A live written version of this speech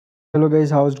Hello guys,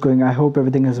 how's it going? I hope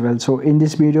everything is well. So in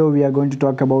this video we are going to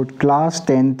talk about class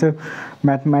 10th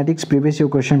mathematics previous year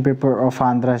question paper of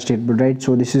Andhra State Board, right?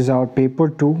 So this is our paper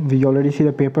 2. We already see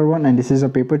the paper 1 and this is a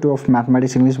paper 2 of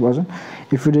mathematics English version.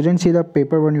 If you didn't see the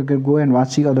paper 1, you can go and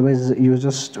watch it, otherwise you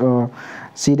just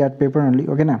see that paper only,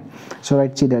 okay now? So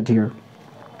right, see that here.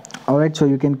 Alright, so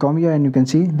you can come here and you can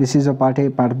see this is a part A,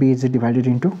 part B is divided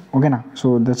into, okay now?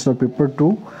 So that's the paper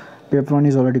 2. Paper 1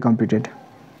 is already completed,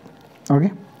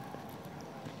 okay?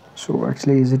 So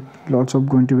actually, is it lots of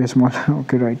going to be small?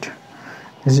 Okay, right.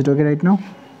 Is it okay right now?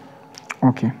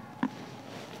 Okay.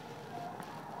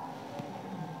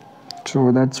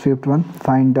 So that's fifth one.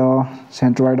 Find the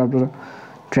centroid of the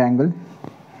triangle.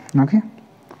 Okay.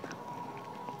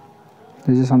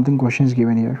 This is something questions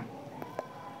given here.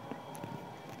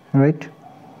 Right.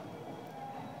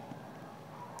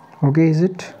 Okay, is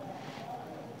it?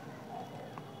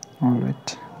 All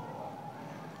right.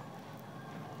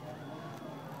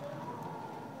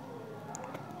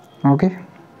 Okay,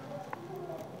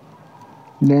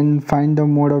 then find the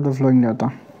mode of the flowing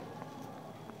data.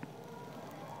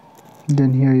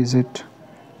 Then here is it.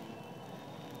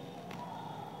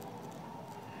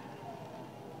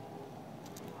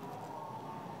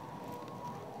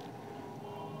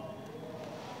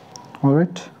 All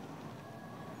right,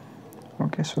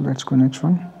 okay, so let's go next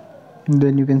one.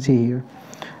 Then you can see here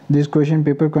this question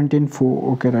paper contain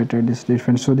 4. Okay, right, this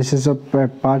different. So this is a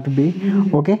part B.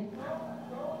 Okay,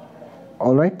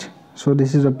 all right, so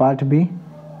this is a part B,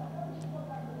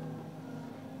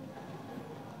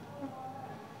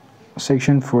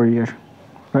 section 4 here,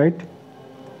 right?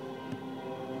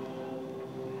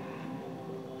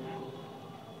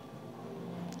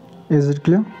 Is it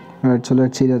clear? Right, so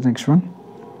let's see the next one.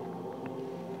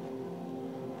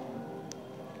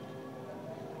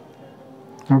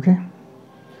 Okay,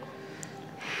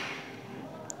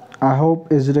 I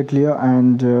hope is it clear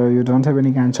and you don't have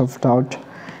any kinds of doubt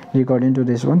regarding to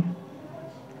this one.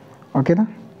 Okay now,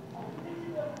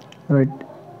 right,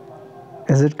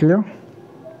 is it clear?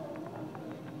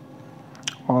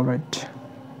 All right,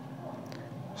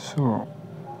 so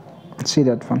see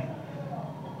that one.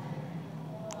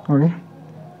 Okay,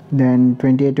 then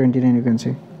 28, 29 you can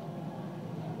see,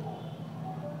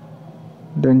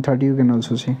 then 30 you can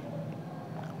also see.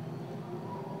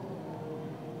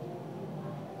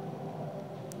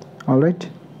 All right,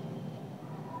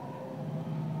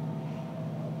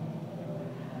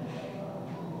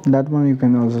 that one you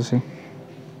can also see.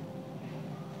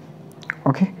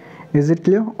 Okay, is it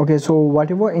clear? Okay, so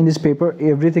whatever in this paper,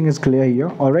 everything is clear here.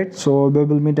 All right, so we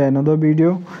will meet another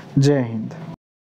video. Jai Hind.